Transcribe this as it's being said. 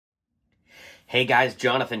Hey guys,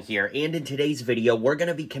 Jonathan here, and in today's video, we're going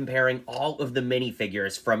to be comparing all of the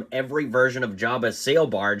minifigures from every version of JABBA'S Sail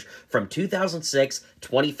Barge from 2006,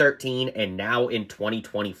 2013, and now in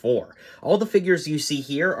 2024. All the figures you see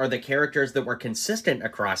here are the characters that were consistent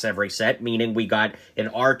across every set, meaning we got an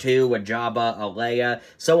R2, a Jabba, a Leia,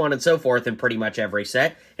 so on and so forth in pretty much every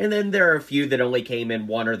set, and then there are a few that only came in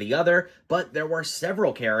one or the other, but there were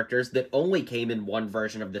several characters that only came in one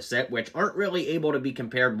version of the set, which aren't really able to be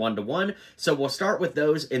compared one-to-one, so we'll start with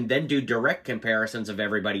those and then do direct comparisons of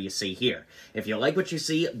everybody you see here. If you like what you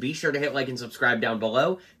see, be sure to hit like and subscribe down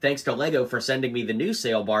below. Thanks to LEGO for sending me the new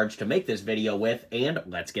sail barge to make this video with, and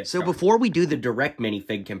let's get started. So before we do the direct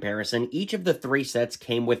minifig comparison, each of the three sets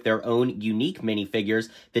came with their own unique minifigures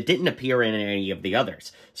that didn't appear in any of the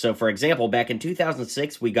others. So for example, back in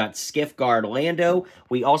 2006, we got Skiff Guard Lando,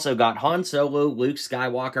 we also got Han Solo, Luke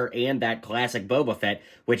Skywalker, and that classic Boba Fett,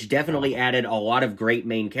 which definitely added a lot of great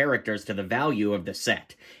main characters to the value of the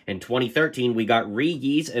set. In 2013, we got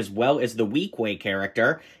Ree-Yees as well as the Weequay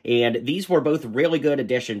character, and these were both really good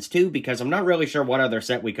additions too, because I'm not really sure what other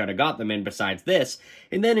set we could have got them in besides this.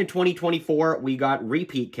 And then in 2024, we got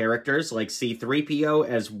repeat characters like C-3PO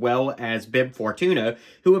as well as Bib Fortuna,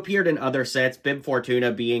 who appeared in other sets, Bib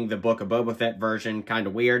Fortuna being the Book of Boba Fett version, kind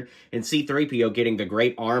of weird, and C-3PO getting the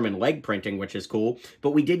great arm and leg printing, which is cool.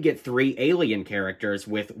 But we did get three alien characters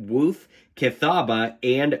with Woof, Kithaba,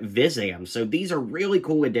 and Vizam. So these are really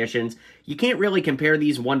cool additions. You can't really compare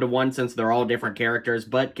these one-to-one since they're all different characters,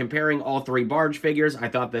 but comparing all three Barge figures, I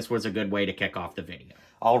thought this was a good way to kick off the video.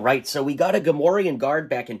 Alright, so we got a Gamorrean Guard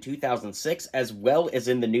back in 2006, as well as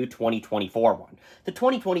in the new 2024 one. The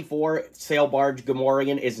 2024 Sail Barge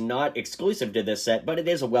Gamorrean is not exclusive to this set, but it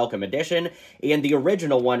is a welcome addition, and the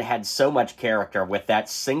original one had so much character with that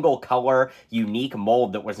single color, unique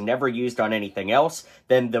mold that was never used on anything else.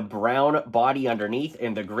 Then the brown body underneath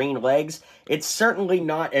and the green legs. It's certainly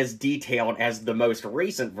not as detailed as the most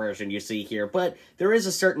recent version you see here, but there is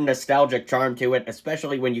a certain nostalgic charm to it,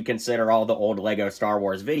 especially when you consider all the old LEGO Star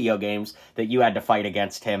Wars video games that you had to fight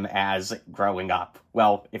against him as growing up.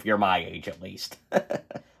 Well, if you're my age, at least.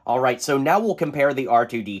 Alright, so now we'll compare the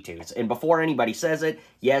R2-D2s, and before anybody says it,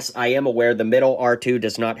 yes, I am aware the middle R2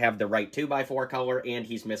 does not have the right 2x4 color, and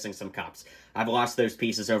he's missing some cups. I've lost those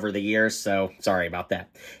pieces over the years, so sorry about that.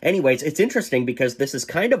 Anyways, it's interesting because this is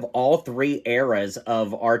kind of all three eras of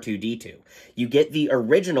R2-D2. You get the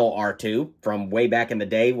original R2 from way back in the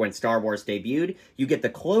day when Star Wars debuted. You get the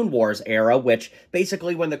Clone Wars era, which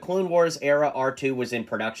basically when the Clone Wars era R2 was in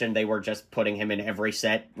production, they were just putting him in every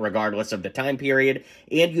set regardless of the time period.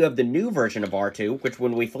 And you have the new version of R2, which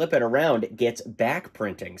when we flip it around, gets back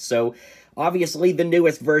printing. So obviously, the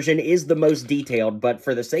newest version is the most detailed, but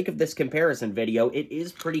for the sake of this comparison video, it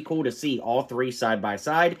is pretty cool to see all three side by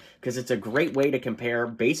side, because it's a great way to compare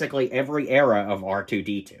basically every era of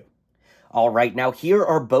R2-D2. Alright, now here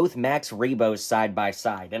are both Max Rebos side by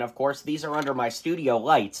side, and of course these are under my studio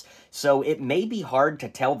lights, so it may be hard to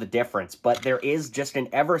tell the difference, but there is just an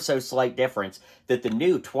ever so slight difference that the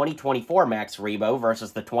new 2024 Max Rebo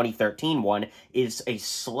versus the 2013 one is a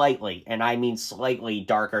slightly, and I mean slightly,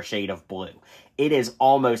 darker shade of blue. It is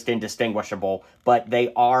almost indistinguishable, but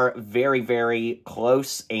they are very, very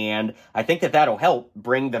close, and I think that that'll help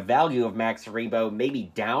bring the value of Max Rebo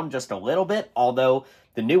maybe down just a little bit, although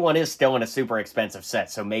the new one is still in a super expensive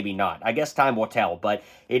set, so maybe not. I guess time will tell, but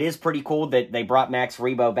it is pretty cool that they brought Max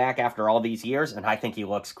Rebo back after all these years, and I think he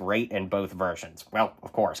looks great in both versions. Well,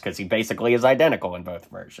 of course, because he basically is identical in both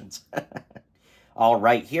versions.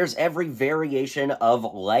 Alright, here's every variation of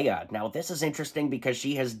Leia. Now, this is interesting because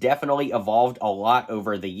she has definitely evolved a lot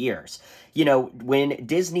over the years. You know, when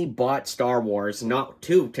Disney bought Star Wars not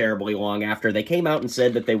too terribly long after, they came out and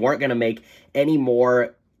said that they weren't going to make any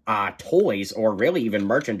more toys or really even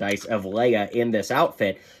merchandise of Leia in this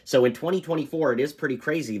outfit. So in 2024, it is pretty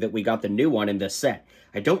crazy that we got the new one in this set.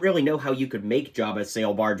 I don't really know how you could make JABBA'S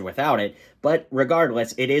Sail Barge without it, but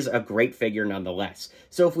regardless, it is a great figure nonetheless.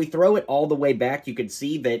 So if we throw it all the way back, you can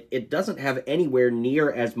see that it doesn't have anywhere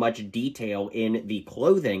near as much detail in the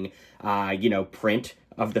clothing, print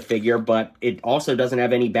of the figure, but it also doesn't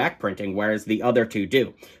have any back printing, whereas the other two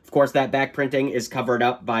do. Of course, that back printing is covered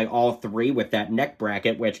up by all three with that neck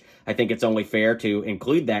bracket, which I think it's only fair to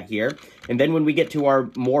include that here. And then when we get to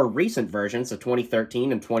our more recent versions, so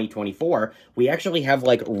 2013 and 2024, we actually have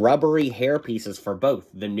like rubbery hair pieces for both.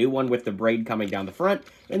 The new one with the braid coming down the front,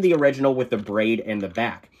 and the original with the braid in the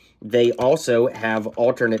back. They also have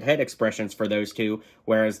alternate head expressions for those two,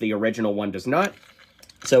 whereas the original one does not.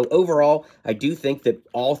 So overall, I do think that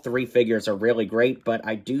all three figures are really great, but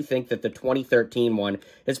I do think that the 2013 one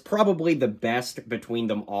is probably the best between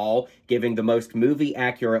them all, giving the most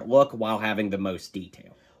movie-accurate look while having the most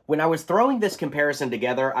detail. When I was throwing this comparison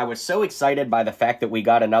together, I was so excited by the fact that we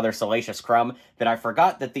got another Salacious Crumb that I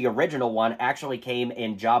forgot that the original one actually came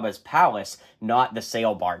in Jabba's palace, not the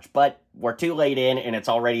sail barge. But we're too late in, and it's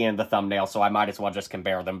already in the thumbnail, so I might as well just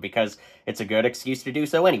compare them, because it's a good excuse to do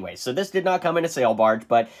so anyway. So this did not come in a sail barge,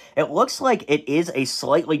 but it looks like it is a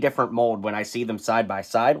slightly different mold when I see them side by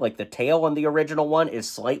side. Like, the tail on the original one is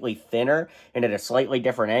slightly thinner and at a slightly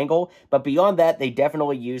different angle, but beyond that, they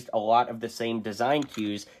definitely used a lot of the same design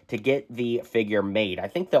cues to get the figure made. I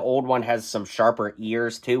think the old one has some sharper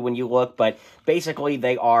ears, too, when you look, but basically,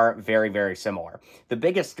 they are very, very similar. The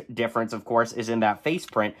biggest difference, of course, is in that face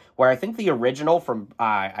print, where I think the original from,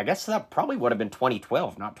 I guess that probably would have been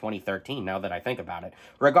 2012, not 2013, now that I think about it.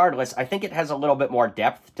 Regardless, I think it has a little bit more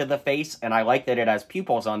depth to the face, and I like that it has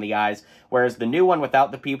pupils on the eyes, whereas the new one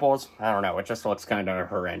without the pupils, I don't know, it just looks kind of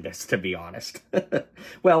horrendous, to be honest.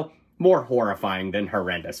 Well, more horrifying than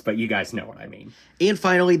horrendous, but you guys know what I mean. And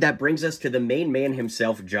finally, that brings us to the main man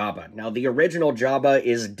himself, Jabba. Now, the original Jabba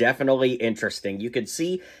is definitely interesting. You could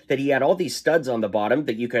see that he had all these studs on the bottom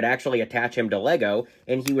that you could actually attach him to Lego,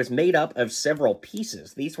 and he was made up of several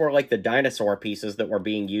pieces. These were like the dinosaur pieces that were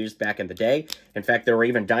being used back in the day. In fact, there were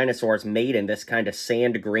even dinosaurs made in this kind of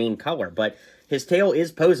sand green color, but his tail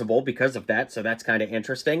is posable because of that, so that's kind of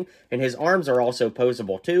interesting. And his arms are also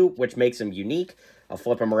posable too, which makes him unique. I'll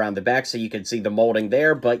flip him around the back so you can see the molding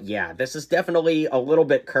there, but yeah, this is definitely a little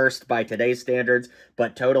bit cursed by today's standards,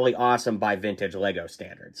 but totally awesome by vintage Lego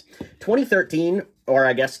standards. 2013, or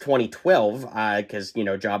I guess 2012, because, you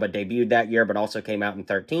know, Jabba debuted that year, but also came out in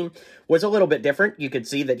 13, was a little bit different. You could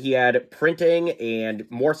see that he had printing and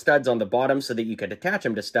more studs on the bottom so that you could attach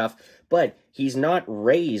him to stuff, but he's not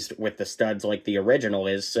raised with the studs like the original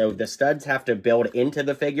is, so the studs have to build into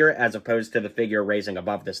the figure as opposed to the figure raising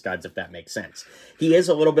above the studs, if that makes sense. He is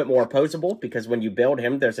a little bit more posable because when you build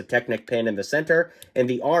him, there's a Technic pin in the center, and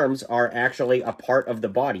the arms are actually a part of the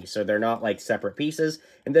body, so they're not like separate pieces.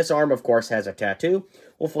 And this arm, of course, has a tattoo.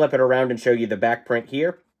 We'll flip it around and show you the back print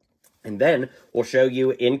here. And then we'll show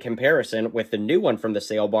you in comparison with the new one from the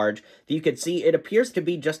sail barge that you can see it appears to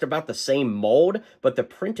be just about the same mold, but the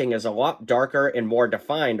printing is a lot darker and more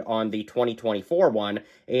defined on the 2024 one.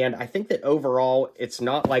 And I think that overall, it's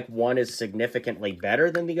not like one is significantly better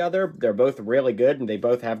than the other. They're both really good, and they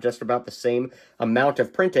both have just about the same amount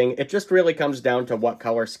of printing. It just really comes down to what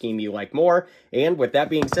color scheme you like more. And with that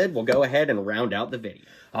being said, we'll go ahead and round out the video.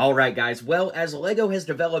 Alright guys, well, as LEGO has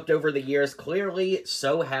developed over the years, clearly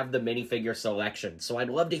so have the minifigure selection. So I'd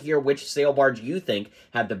love to hear which sail barge you think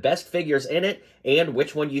had the best figures in it, and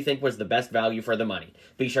which one you think was the best value for the money.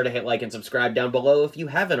 Be sure to hit like and subscribe down below if you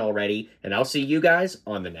haven't already, and I'll see you guys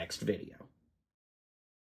on the next video.